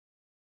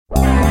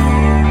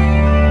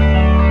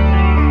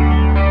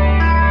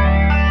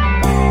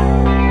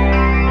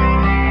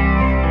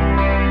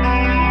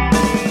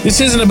This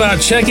isn't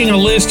about checking a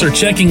list or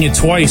checking it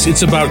twice.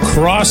 It's about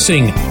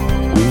crossing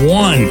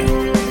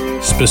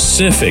one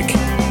specific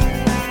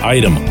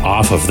item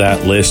off of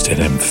that list, and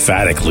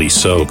emphatically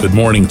so. Good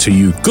morning to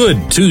you.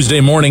 Good Tuesday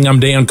morning.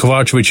 I'm Dan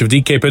Kovacevic of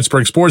DK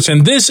Pittsburgh Sports,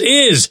 and this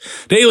is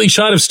Daily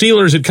Shot of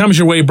Steelers. It comes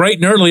your way bright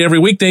and early every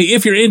weekday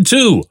if you're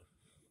into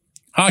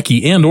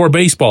hockey and or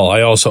baseball.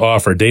 I also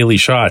offer daily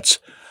shots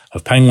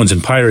of Penguins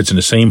and Pirates in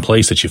the same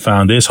place that you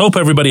found this. Hope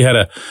everybody had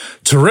a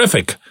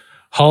terrific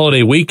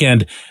holiday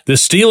weekend. The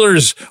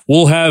Steelers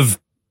will have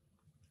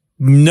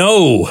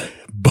no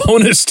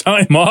bonus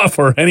time off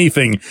or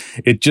anything.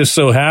 It just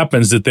so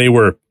happens that they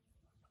were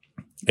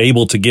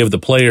able to give the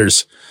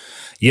players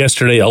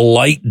yesterday a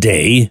light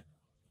day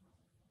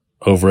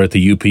over at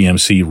the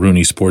UPMC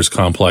Rooney Sports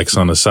Complex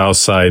on the south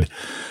side.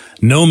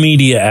 No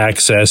media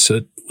access.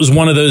 It was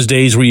one of those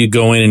days where you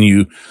go in and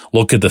you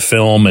look at the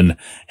film, and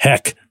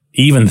heck,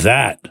 even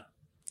that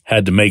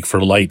had to make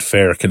for light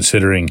fare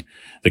considering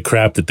the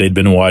crap that they'd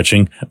been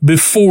watching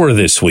before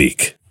this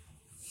week.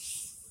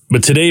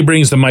 But today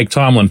brings the Mike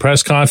Tomlin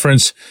press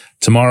conference.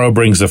 Tomorrow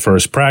brings the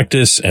first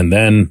practice, and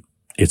then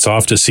it's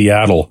off to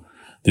Seattle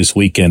this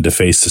weekend to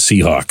face the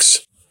Seahawks.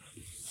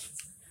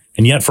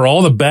 And yet, for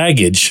all the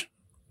baggage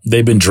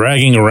they've been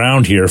dragging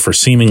around here for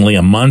seemingly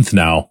a month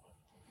now,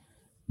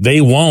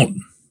 they won't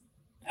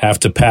have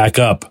to pack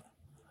up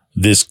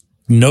this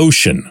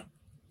notion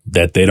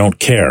that they don't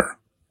care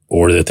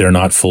or that they're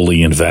not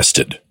fully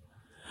invested.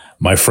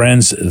 My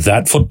friends,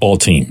 that football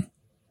team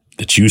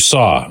that you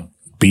saw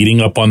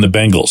beating up on the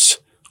Bengals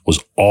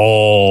was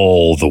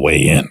all the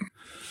way in.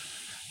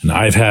 And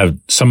I've had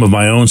some of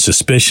my own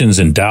suspicions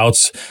and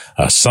doubts,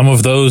 some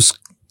of those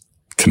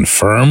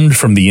confirmed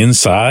from the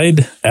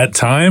inside at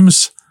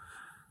times.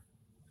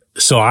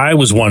 So I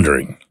was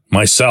wondering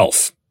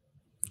myself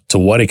to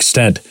what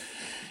extent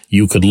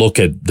you could look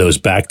at those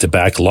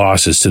back-to-back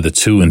losses to the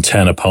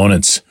 2-10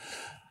 opponents.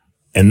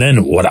 And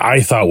then what I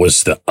thought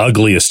was the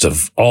ugliest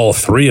of all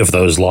three of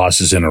those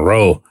losses in a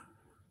row,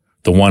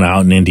 the one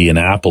out in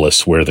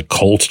Indianapolis where the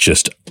Colts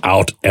just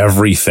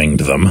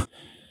out-everythinged them.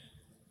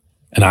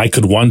 And I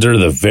could wonder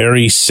the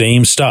very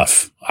same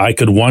stuff. I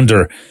could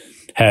wonder,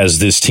 has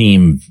this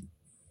team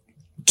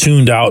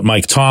tuned out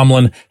Mike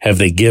Tomlin? Have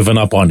they given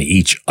up on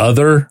each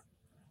other?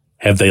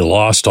 Have they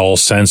lost all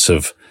sense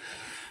of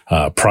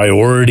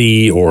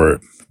priority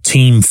or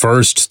team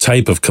first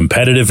type of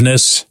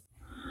competitiveness?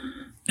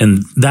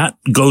 And that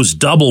goes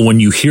double when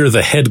you hear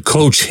the head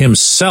coach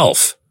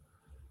himself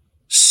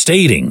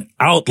stating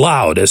out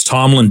loud, as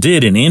Tomlin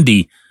did in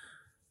Indy,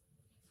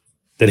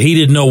 that he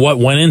didn't know what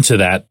went into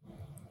that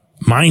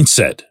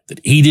mindset,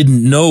 that he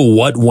didn't know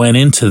what went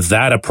into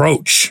that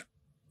approach.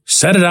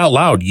 Said it out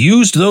loud,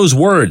 used those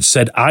words,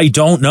 said, I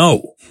don't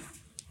know.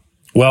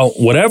 Well,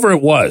 whatever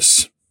it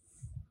was,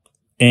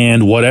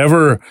 and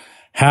whatever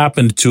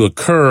happened to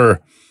occur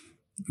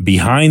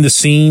behind the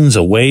scenes,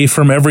 away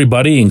from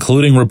everybody,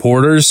 including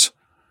reporters,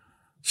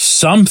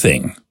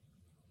 something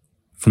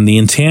from the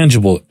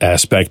intangible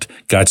aspect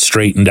got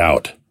straightened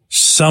out.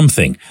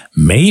 Something,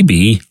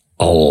 maybe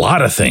a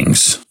lot of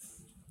things.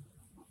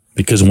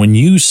 Because when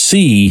you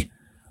see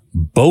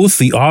both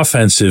the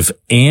offensive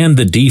and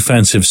the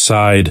defensive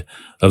side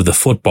of the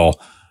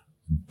football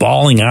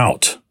balling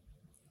out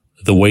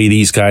the way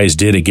these guys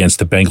did against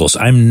the Bengals,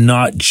 I'm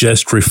not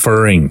just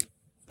referring,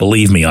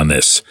 believe me on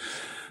this,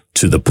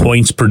 to the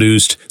points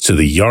produced, to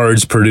the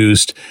yards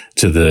produced,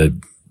 to the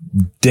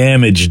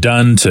damage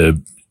done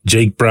to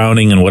Jake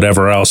Browning and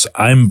whatever else.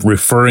 I'm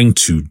referring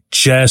to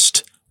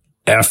just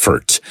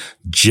effort,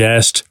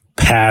 just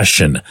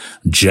passion,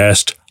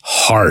 just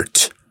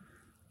heart.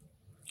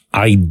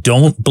 I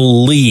don't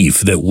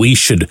believe that we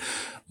should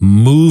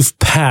move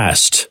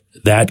past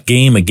that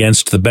game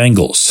against the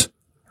Bengals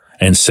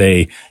and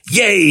say,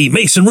 yay,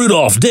 Mason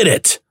Rudolph did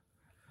it,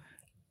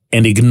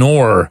 and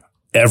ignore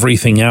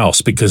everything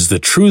else, because the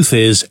truth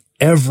is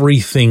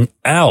everything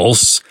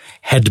else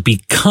had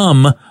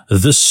become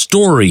the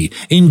story,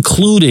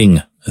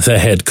 including the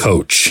head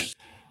coach.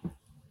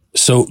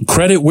 So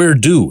credit where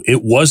due.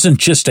 It wasn't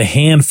just a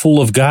handful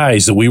of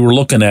guys that we were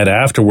looking at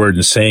afterward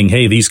and saying,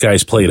 hey, these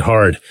guys played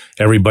hard.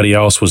 Everybody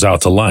else was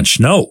out to lunch.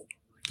 No,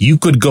 you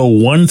could go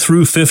 1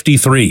 through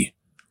 53.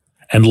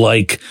 And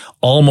like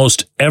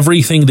almost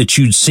everything that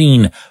you'd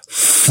seen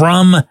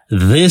from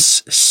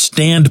this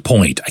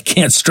standpoint, I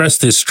can't stress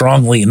this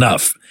strongly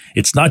enough.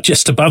 It's not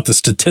just about the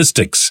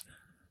statistics.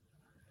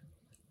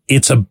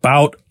 It's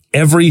about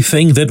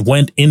everything that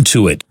went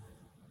into it.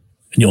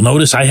 And you'll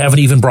notice I haven't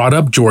even brought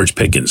up George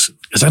Pickens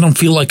because I don't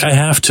feel like I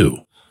have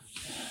to.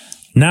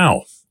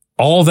 Now,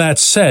 all that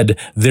said,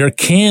 there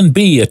can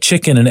be a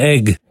chicken and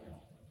egg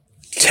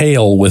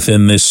tale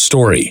within this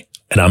story,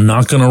 and I'm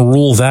not going to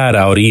rule that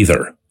out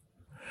either.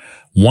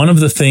 One of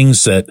the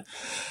things that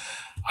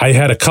I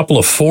had a couple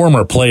of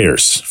former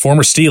players,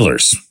 former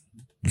Steelers,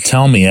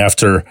 tell me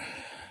after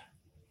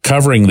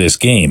covering this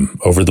game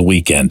over the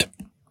weekend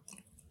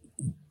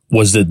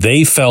was that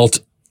they felt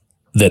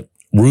that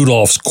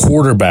Rudolph's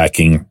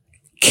quarterbacking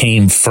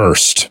came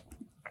first,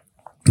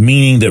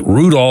 meaning that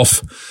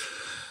Rudolph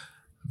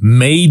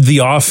made the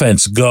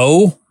offense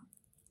go,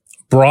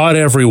 brought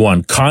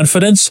everyone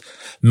confidence,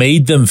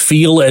 made them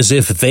feel as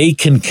if they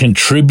can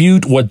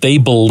contribute what they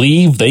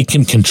believe they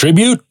can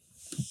contribute,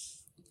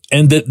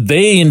 and that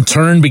they in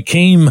turn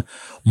became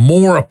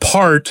more a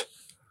part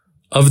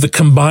of the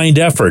combined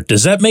effort.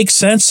 Does that make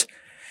sense?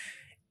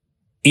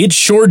 It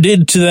sure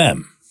did to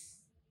them.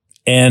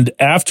 And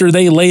after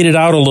they laid it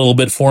out a little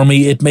bit for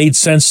me, it made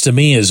sense to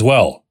me as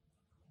well.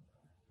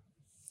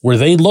 Where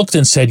they looked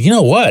and said, you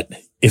know what?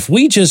 If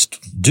we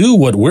just do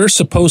what we're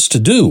supposed to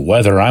do,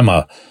 whether I'm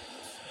a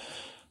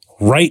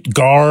right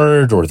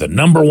guard or the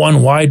number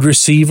one wide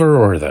receiver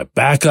or the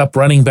backup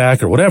running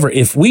back or whatever,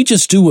 if we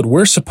just do what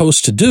we're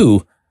supposed to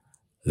do,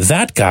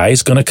 that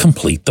guy's going to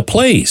complete the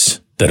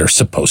plays that are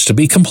supposed to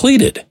be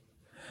completed.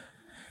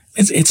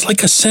 It's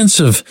like a sense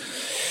of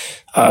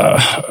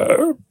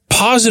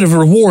positive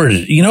reward.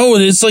 You know,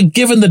 it's like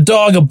giving the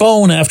dog a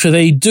bone after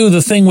they do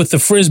the thing with the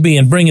Frisbee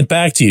and bring it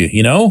back to you,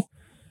 you know?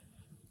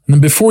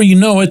 And before you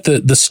know it,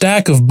 the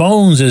stack of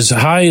bones is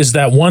high as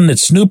that one that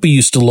Snoopy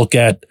used to look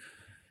at,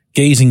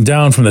 gazing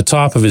down from the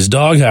top of his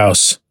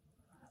doghouse.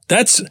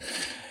 That's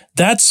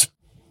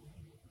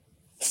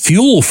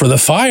fuel for the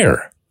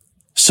fire.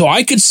 So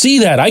I could see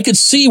that. I could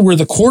see where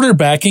the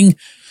quarterbacking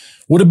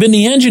would have been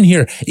the engine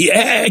here.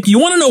 You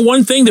want to know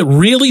one thing that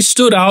really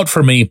stood out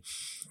for me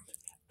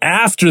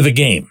after the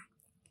game?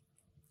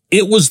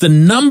 It was the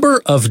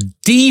number of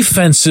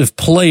defensive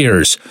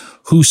players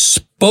who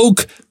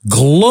spoke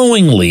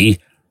glowingly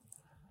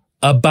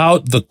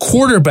about the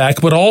quarterback,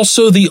 but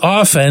also the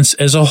offense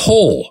as a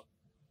whole.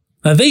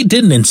 Now, they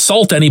didn't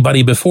insult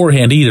anybody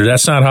beforehand either.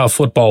 That's not how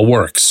football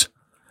works.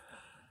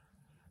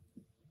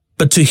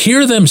 But to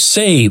hear them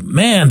say,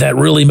 man, that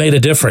really made a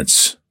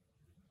difference.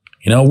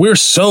 You know, we're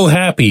so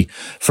happy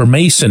for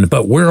Mason,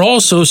 but we're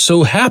also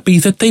so happy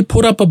that they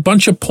put up a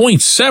bunch of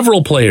points.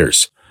 Several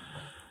players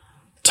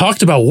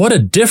talked about what a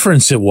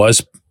difference it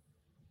was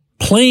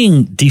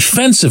playing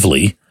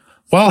defensively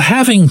while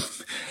having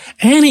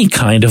any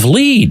kind of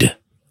lead.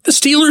 The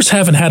Steelers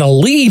haven't had a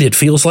lead, it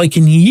feels like,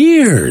 in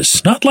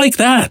years. Not like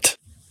that.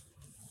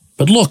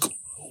 But look,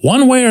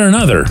 one way or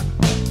another,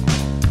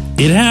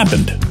 it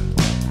happened.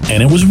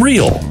 And it was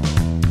real.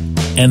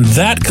 And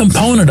that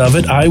component of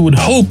it, I would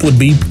hope, would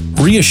be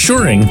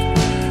reassuring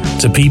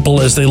to people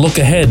as they look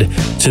ahead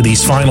to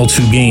these final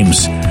two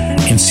games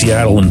in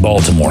Seattle and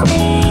Baltimore.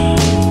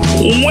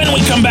 When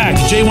we come back,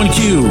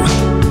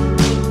 J1Q.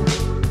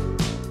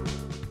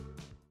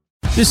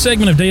 This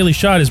segment of Daily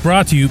Shot is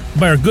brought to you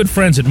by our good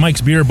friends at Mike's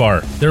Beer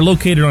Bar. They're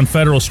located on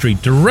Federal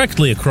Street,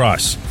 directly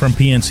across from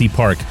PNC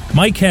Park.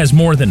 Mike has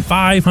more than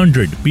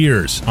 500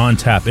 beers on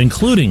tap,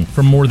 including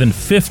from more than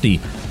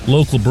 50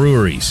 local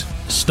breweries.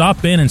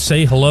 Stop in and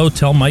say hello.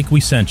 Tell Mike we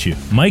sent you.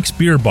 Mike's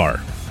Beer Bar.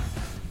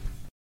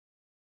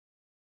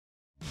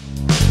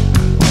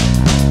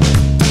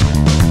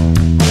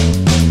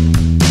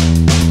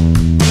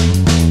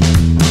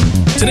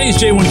 Today's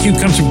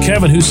J1Q comes from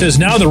Kevin, who says,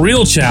 now the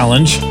real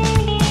challenge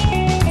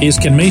is,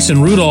 can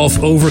Mason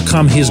Rudolph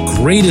overcome his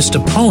greatest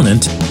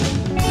opponent,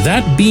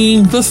 that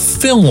being the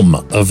film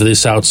of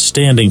this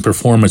outstanding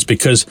performance?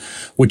 Because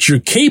what you're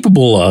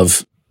capable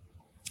of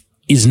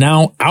is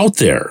now out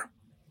there.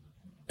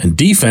 And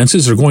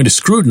defenses are going to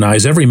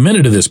scrutinize every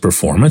minute of this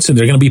performance, and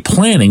they're going to be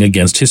planning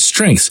against his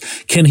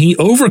strengths. Can he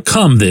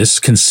overcome this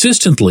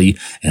consistently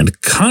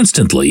and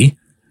constantly?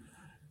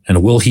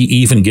 And will he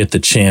even get the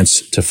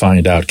chance to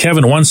find out?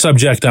 Kevin, one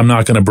subject I'm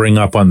not going to bring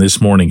up on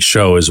this morning's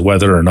show is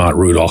whether or not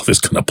Rudolph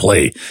is going to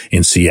play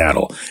in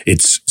Seattle.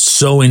 It's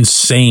so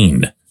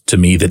insane to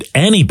me that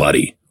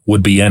anybody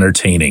would be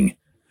entertaining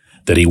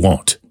that he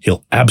won't.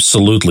 He'll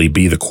absolutely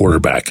be the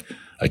quarterback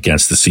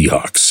against the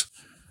Seahawks.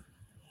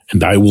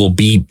 And I will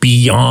be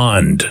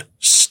beyond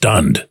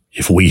stunned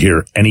if we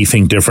hear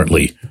anything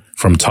differently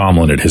from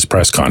Tomlin at his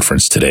press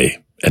conference today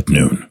at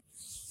noon.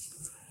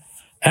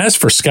 As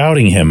for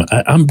scouting him,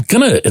 I'm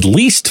going to at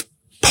least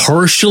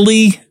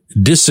partially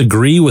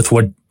disagree with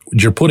what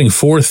you're putting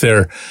forth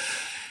there,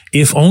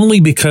 if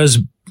only because,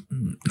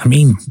 I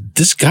mean,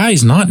 this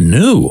guy's not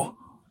new.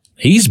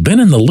 He's been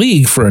in the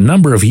league for a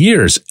number of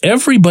years.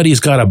 Everybody's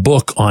got a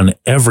book on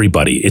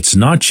everybody. It's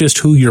not just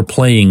who you're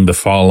playing the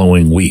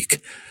following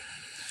week.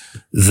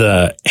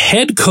 The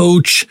head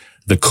coach,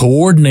 the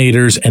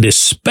coordinators, and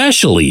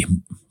especially,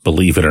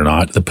 believe it or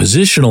not, the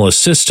positional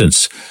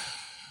assistants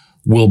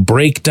will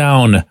break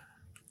down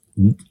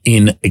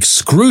in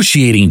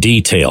excruciating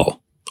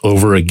detail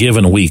over a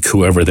given week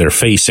whoever they're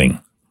facing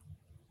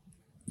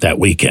that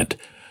weekend.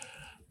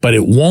 But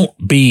it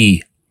won't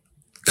be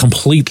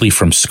completely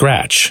from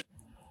scratch.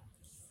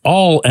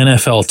 All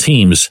NFL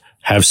teams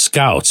have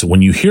scouts.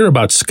 When you hear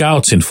about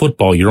scouts in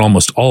football, you're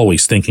almost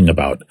always thinking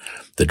about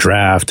the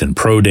draft and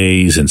pro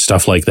days and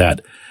stuff like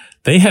that.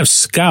 They have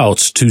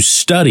scouts to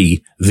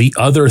study the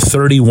other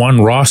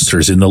 31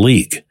 rosters in the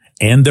league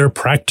and their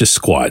practice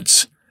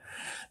squads.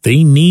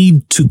 They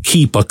need to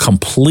keep a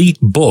complete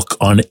book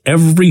on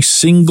every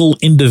single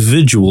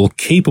individual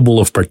capable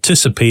of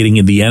participating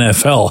in the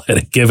NFL at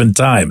a given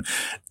time.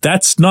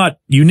 That's not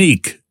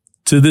unique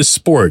to this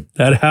sport.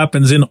 That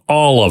happens in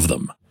all of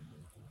them.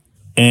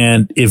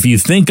 And if you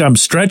think I'm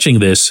stretching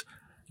this,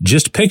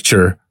 just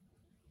picture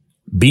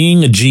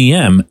being a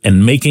GM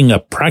and making a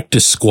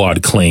practice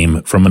squad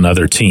claim from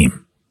another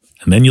team.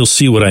 And then you'll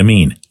see what I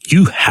mean.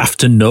 You have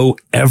to know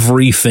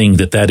everything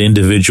that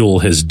individual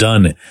has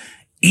done,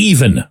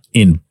 even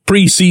in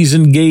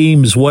preseason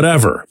games,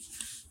 whatever.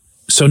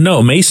 So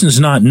no, Mason's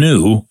not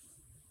new.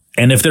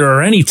 And if there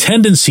are any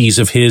tendencies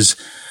of his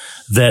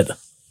that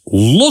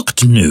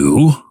looked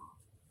new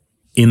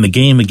in the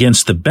game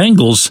against the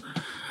Bengals,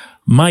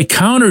 my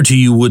counter to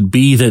you would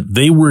be that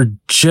they were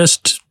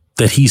just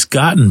that he's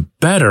gotten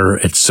better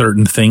at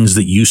certain things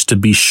that used to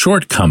be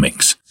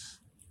shortcomings.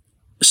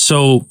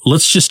 So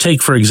let's just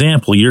take, for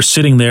example, you're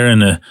sitting there in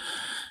the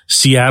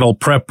Seattle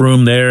prep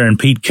room there, and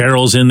Pete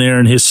Carroll's in there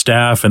and his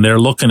staff, and they're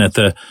looking at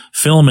the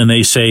film and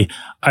they say,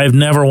 I've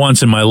never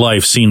once in my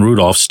life seen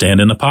Rudolph stand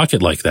in the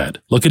pocket like that.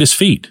 Look at his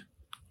feet.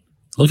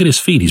 Look at his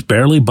feet. He's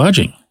barely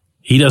budging.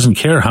 He doesn't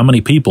care how many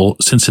people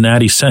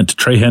Cincinnati sent to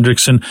Trey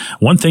Hendrickson.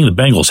 One thing the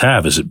Bengals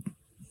have is a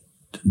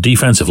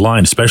defensive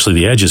line, especially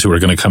the edges who are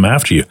going to come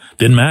after you.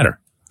 Didn't matter.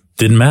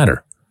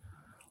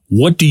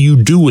 What do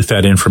you do with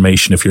that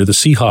information if you're the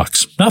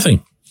Seahawks?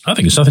 Nothing.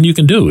 It's nothing you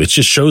can do. It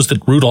just shows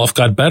that Rudolph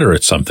got better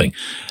at something.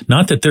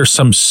 Not that there's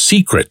some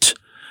secret,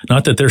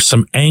 not that there's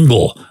some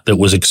angle that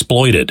was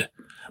exploited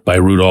by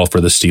Rudolph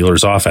or the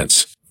Steelers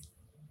offense.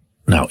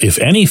 Now, if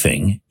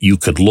anything, you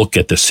could look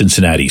at the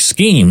Cincinnati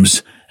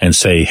schemes and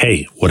say,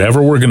 hey,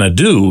 whatever we're going to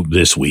do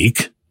this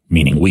week,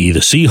 meaning we, the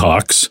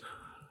Seahawks,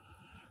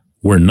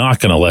 we're not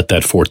going to let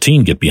that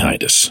 14 get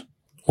behind us.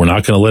 We're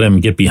not going to let him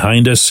get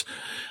behind us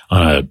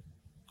on a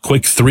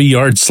quick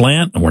 3-yard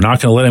slant, and we're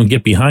not going to let him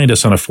get behind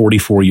us on a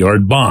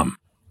 44-yard bomb.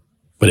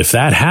 But if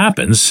that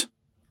happens,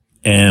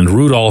 and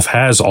Rudolph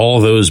has all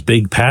those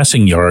big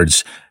passing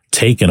yards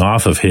taken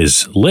off of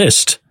his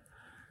list,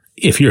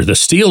 if you're the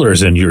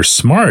Steelers and you're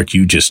smart,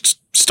 you just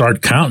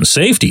start counting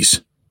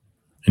safeties.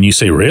 And you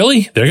say,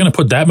 really? They're going to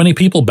put that many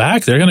people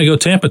back? They're going to go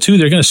Tampa 2?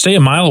 They're going to stay a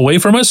mile away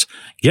from us?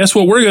 Guess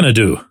what we're going to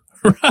do?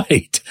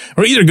 Right.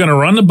 We're either going to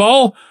run the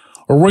ball,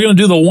 or we're going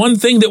to do the one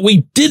thing that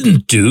we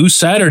didn't do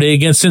Saturday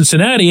against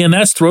Cincinnati, and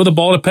that's throw the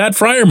ball to Pat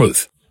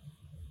Freiermuth.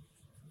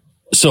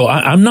 So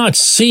I'm not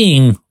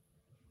seeing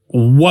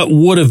what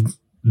would have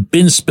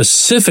been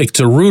specific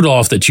to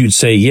Rudolph that you'd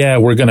say, yeah,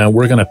 we're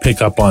gonna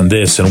pick up on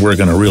this and we're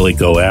gonna really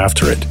go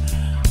after it.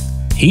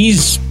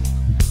 He's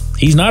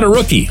not a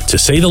rookie, to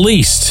say the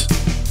least.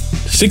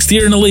 6th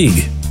year in the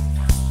league.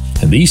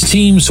 And these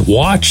teams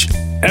watch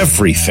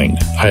everything.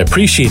 I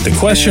appreciate the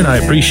question. I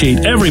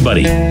appreciate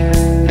everybody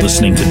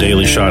listening to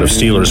Daily Shot of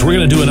Steelers. We're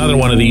going to do another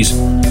one of these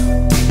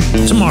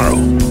tomorrow.